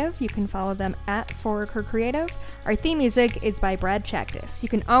Creative. You can follow them at Foraker Creative. Our theme music is by Brad Chaktis. You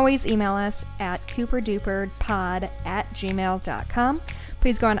can always email us at cooperduperpod@gmail.com.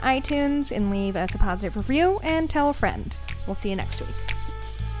 Please go on iTunes and leave us a positive review and tell a friend. We'll see you next week.